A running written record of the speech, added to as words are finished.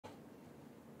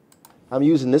I'm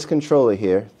using this controller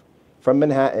here from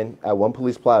Manhattan at One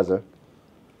Police Plaza,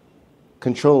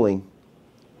 controlling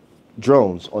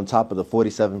drones on top of the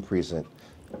 47th precinct.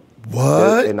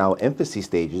 What? They're in our infancy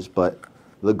stages, but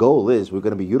the goal is we're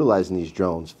going to be utilizing these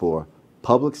drones for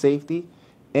public safety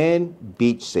and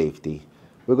beach safety.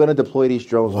 We're going to deploy these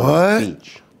drones on a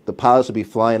beach. The pilots will be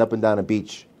flying up and down the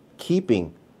beach,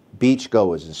 keeping beach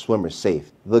goers and swimmers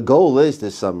safe. The goal is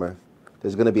this summer,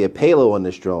 there's going to be a payload on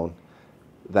this drone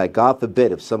that, God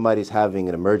forbid, if somebody's having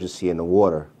an emergency in the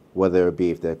water, whether it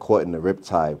be if they're caught in a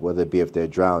riptide, whether it be if they're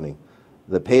drowning,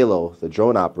 the payload, the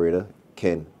drone operator,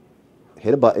 can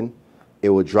hit a button. It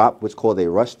will drop what's called a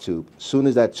rush tube. As soon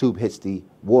as that tube hits the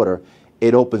water,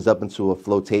 it opens up into a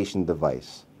flotation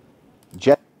device.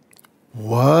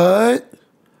 What?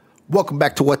 Welcome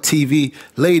back to What TV.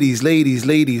 Ladies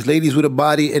with a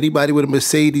body, anybody with a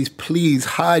Mercedes, please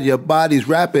hide your bodies,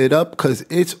 wrap it up, because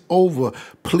it's over.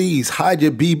 Please hide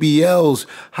your BBLs,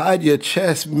 hide your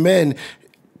chest. Men,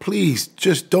 please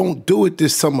just don't do it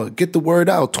this summer. Get the word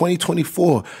out.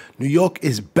 2024, New York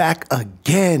is back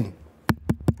again.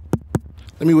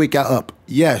 Let me wake y'all up.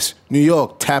 Yes, New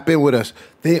York, tap in with us.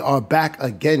 They are back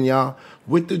again, y'all,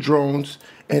 with the drones.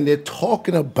 And they're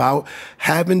talking about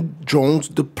having drones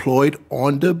deployed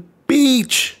on the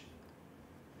beach.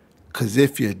 Because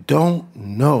if you don't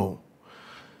know,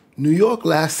 New York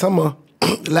last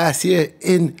year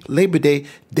in Labor Day,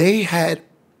 they had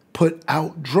put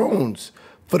out drones.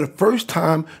 For the first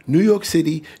time, New York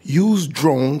City used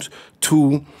drones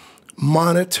to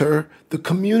monitor the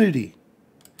community.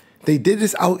 They did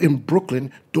this out in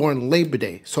Brooklyn during Labor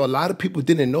Day. So a lot of people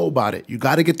didn't know about it. You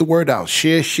got to get the word out.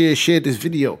 Share this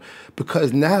video.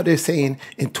 Because now they're saying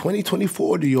in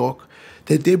 2024, New York,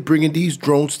 that they're bringing these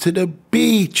drones to the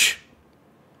beach.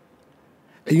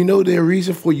 And you know their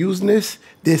reason for using this?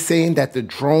 They're saying that the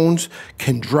drones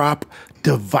can drop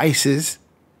devices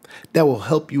that will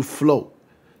help you float.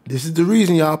 This is the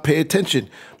reason, y'all, pay attention.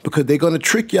 Because they're going to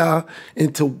trick y'all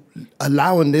into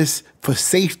allowing this for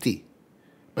safety.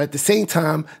 But at the same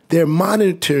time, they're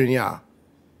monitoring y'all.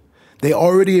 They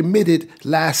already admitted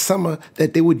last summer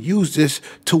that they would use this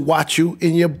to watch you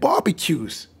in your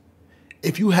barbecues.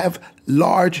 If you have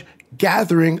large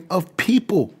gathering of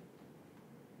people,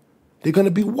 they're going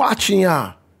to be watching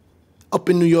y'all up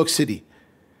in New York City.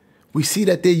 We see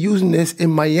that they're using this in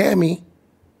Miami.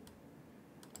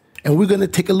 And we're going to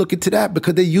take a look into that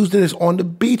because they're using this on the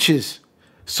beaches.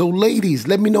 So ladies,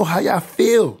 let me know how y'all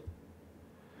feel.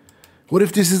 What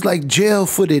if this is like jail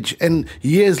footage and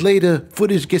years later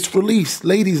footage gets released?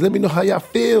 Ladies, let me know how y'all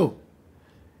feel.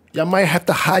 Y'all might have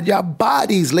to hide y'all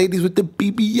bodies, ladies with the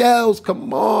BBLs.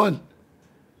 Come on.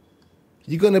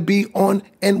 You're going to be on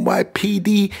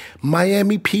NYPD,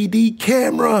 Miami PD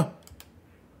camera.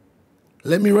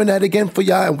 Let me run that again for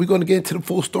y'all and we're going to get into the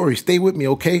full story. Stay with me,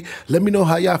 okay? Let me know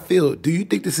how y'all feel. Do you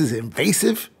think this is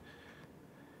invasive?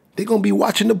 They're going to be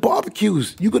watching the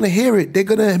barbecues. You're going to hear it. They're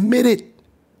going to admit it.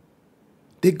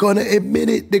 They're going to admit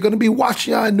it. They're going to be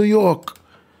watching y'all in New York.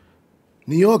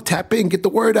 New York, tap in, get the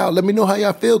word out. Let me know how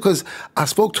y'all feel because I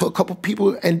spoke to a couple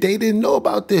people and they didn't know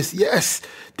about this. Yes,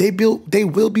 they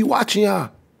will be watching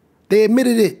y'all. They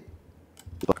admitted it.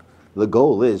 The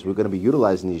goal is we're going to be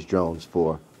utilizing these drones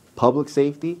for public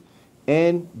safety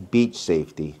and beach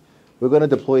safety. We're going to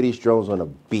deploy these drones on a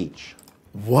beach.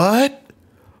 What?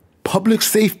 Public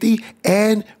safety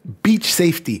and beach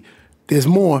safety. There's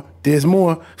more. There's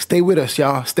more. Stay with us,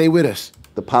 y'all. Stay with us.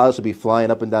 The pilots will be flying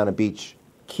up and down the beach,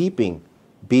 keeping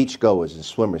beach goers and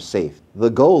swimmers safe. The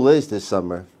goal is this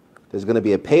summer, there's going to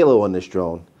be a payload on this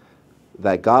drone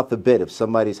that, God forbid, if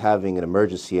somebody's having an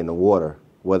emergency in the water,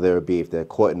 whether it be if they're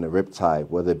caught in a riptide,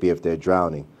 whether it be if they're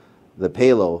drowning, the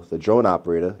payload, the drone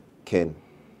operator, can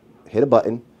hit a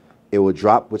button. It will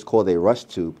drop what's called a rush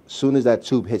tube. As soon as that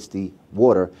tube hits the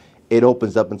water, it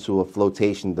opens up into a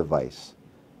flotation device.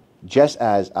 Just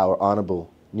as our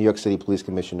Honorable New York City Police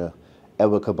Commissioner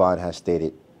Edward Caban has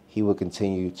stated, he will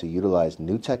continue to utilize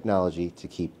new technology to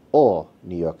keep all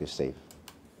New Yorkers safe.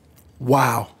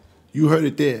 Wow, you heard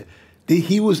it there.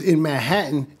 He was in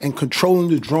Manhattan and controlling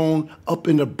the drone up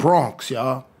in the Bronx,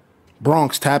 y'all.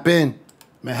 Bronx, tap in.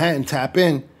 Manhattan, tap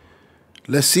in.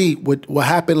 Let's see what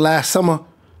happened last summer.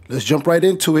 Let's jump right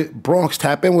into it. Bronx,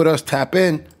 tap in with us, tap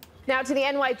in. Now to the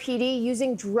NYPD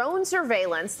using drone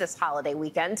surveillance this holiday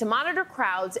weekend to monitor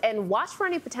crowds and watch for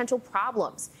any potential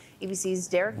problems. ABC's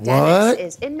Derek Dennis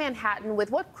is in Manhattan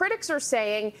with what critics are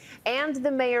saying and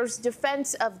the mayor's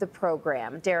defense of the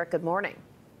program. Derek, good morning.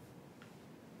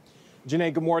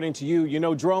 Janae, good morning to you. You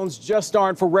know, drones just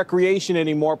aren't for recreation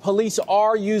anymore. Police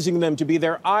are using them to be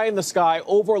their eye in the sky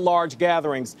over large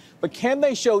gatherings. But can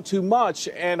they show too much,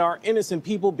 and are innocent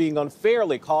people being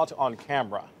unfairly caught on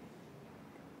camera?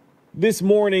 This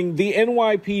morning, the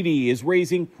NYPD is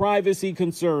raising privacy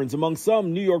concerns among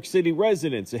some New York City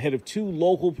residents ahead of two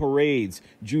local parades,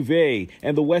 Juve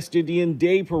and the West Indian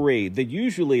Day Parade, that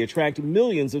usually attract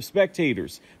millions of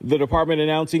spectators. The department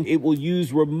announcing it will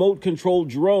use remote-controlled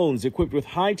drones equipped with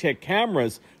high-tech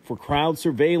cameras for crowd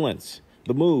surveillance.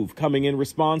 The move coming in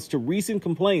response to recent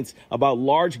complaints about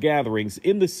large gatherings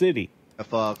in the city.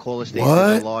 If a caller states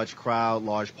there's a large crowd,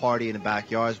 large party in the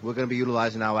backyards, we're going to be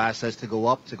utilizing our assets to go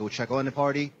up, to go check on the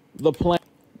party. The plan.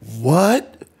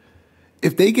 What?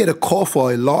 If they get a call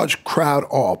for a large crowd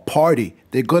or a party,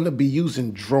 they're going to be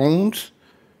using drones?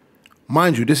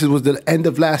 Mind you, this was the end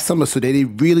of last summer, so they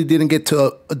really didn't get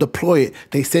to deploy it.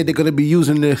 They said they're going to be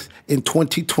using this in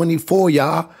 2024,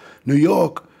 y'all. New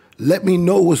York, let me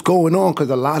know what's going on,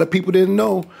 because a lot of people didn't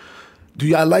know. Do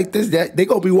y'all like this? They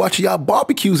gonna be watching y'all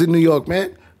barbecues in New York,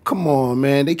 man. Come on,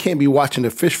 man. They can't be watching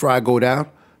the fish fry go down.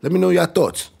 Let me know your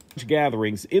thoughts.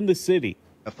 Gatherings in the city.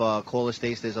 If a caller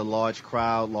states there's a large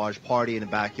crowd, large party in the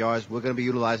backyards, we're going to be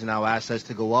utilizing our assets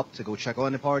to go up, to go check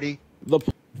on the party.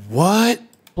 What?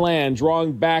 Plan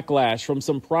drawing backlash from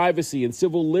some privacy and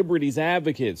civil liberties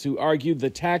advocates who argued the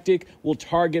tactic will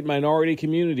target minority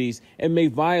communities and may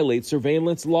violate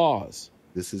surveillance laws.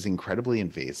 This is incredibly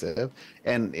invasive,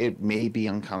 and it may be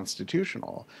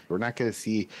unconstitutional. We're not going to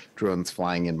see drones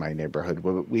flying in my neighborhood,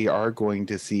 but we are going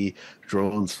to see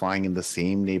drones flying in the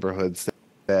same neighborhoods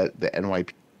that the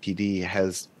NYPD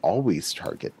has always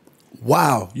targeted.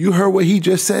 Wow, you heard what he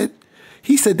just said?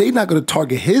 He said they're not going to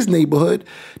target his neighborhood.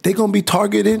 They're going to be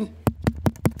targeting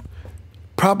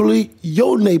probably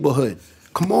your neighborhood.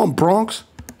 Come on, Bronx,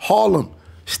 Harlem,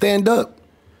 stand up.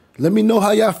 Let me know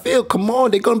how y'all feel. Come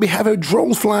on, they're going to be having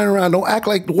drones flying around. Don't act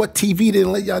like what TV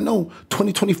didn't let y'all know.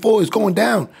 2024 is going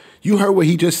down. You heard what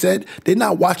he just said. They're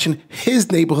not watching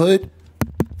his neighborhood.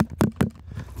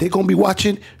 They're going to be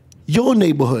watching your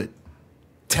neighborhood.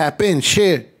 Tap in,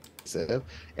 share.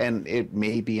 And it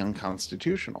may be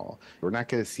unconstitutional. We're not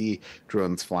going to see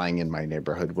drones flying in my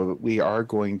neighborhood, but we are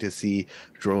going to see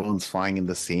drones flying in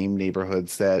the same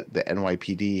neighborhoods that the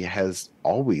NYPD has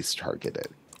always targeted.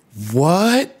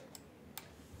 What?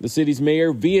 The city's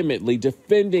mayor vehemently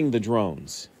defending the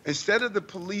drones. Instead of the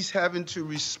police having to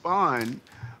respond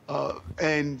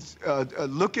and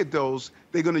look at those,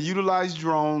 they're going to utilize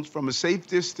drones from a safe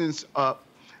distance up,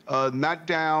 not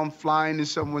down, flying in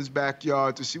someone's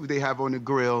backyard to see what they have on the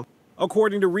grill.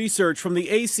 According to research from the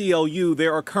ACLU,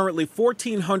 there are currently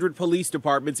 1,400 police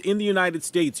departments in the United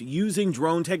States using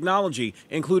drone technology,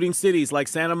 including cities like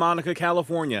Santa Monica,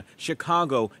 California,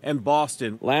 Chicago, and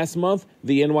Boston. Last month,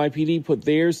 the NYPD put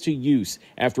theirs to use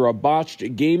after a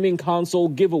botched gaming console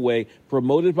giveaway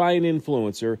promoted by an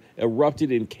influencer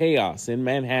erupted in chaos in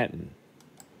Manhattan.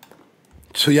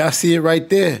 So y'all see it right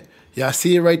there. Y'all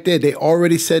see it right there. They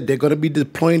already said they're going to be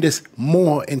deploying this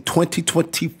more in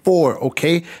 2024,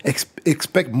 okay?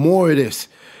 Expect more of this.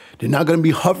 They're not going to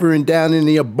be hovering down in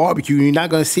your barbecue. You're not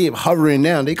going to see it hovering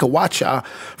down. They could watch y'all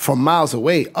from miles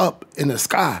away up in the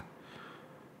sky.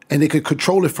 And they could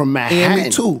control it from Manhattan,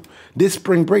 too. This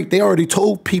spring break, they already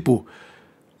told people,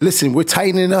 listen, we're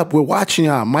tightening up. We're watching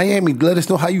y'all. Miami, let us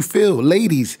know how you feel.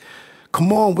 Ladies,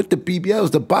 come on with the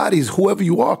BBLs, the bodies, whoever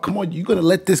you are. Come on, you going to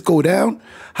let this go down?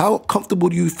 How comfortable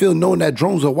do you feel knowing that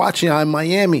drones are watching y'all in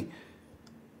Miami?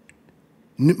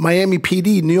 Miami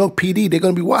PD, New York PD, they're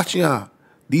going to be watching y'all.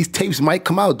 These tapes might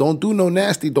come out. Don't do no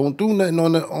nasty. Don't do nothing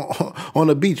on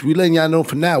the beach. We letting y'all know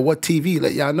for now. What TV?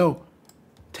 Let y'all know.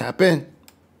 Tap in.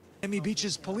 Miami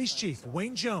Beach's police chief,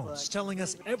 Wayne Jones, telling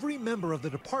us every member of the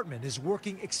department is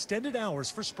working extended hours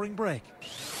for spring break.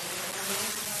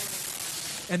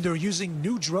 And they're using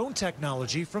new drone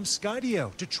technology from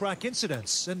Skydio to track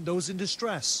incidents and those in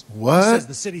distress. What? He says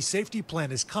the city's safety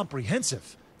plan is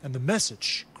comprehensive and the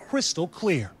message crystal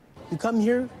clear. You come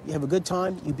here, you have a good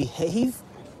time, you behave,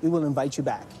 we will invite you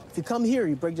back. If you come here,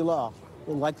 you break the law,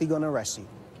 we're likely going to arrest you.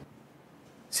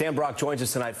 Sam Brock joins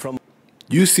us tonight from...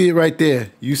 You see it right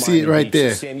there. You see it right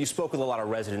there. Sam, you spoke with a lot of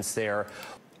residents there.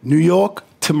 New York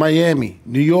to Miami.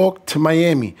 New York to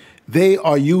Miami. They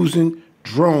are using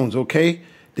drones, okay?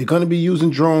 They're going to be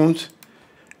using drones,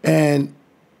 and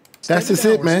that's just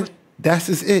it, man. That's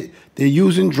just it. They're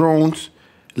using drones.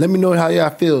 Let me know how y'all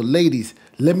feel. Ladies,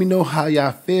 let me know how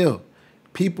y'all feel.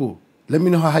 People, let me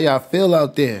know how y'all feel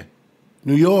out there.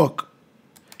 New York,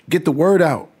 get the word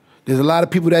out. There's a lot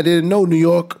of people that didn't know New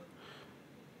York.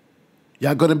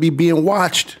 Y'all going to be being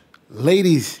watched.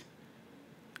 Ladies,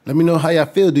 Let me know how y'all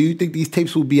feel. Do you think these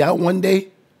tapes will be out one day?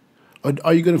 Or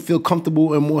are you going to feel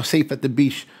comfortable and more safe at the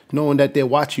beach knowing that they're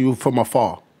watching you from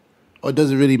afar? Or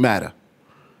does it really matter?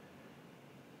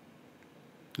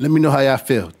 Let me know how y'all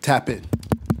feel. Tap in.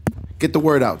 Get the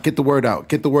word out. Get the word out.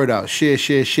 Get the word out. Share,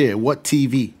 share, share. What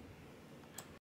TV?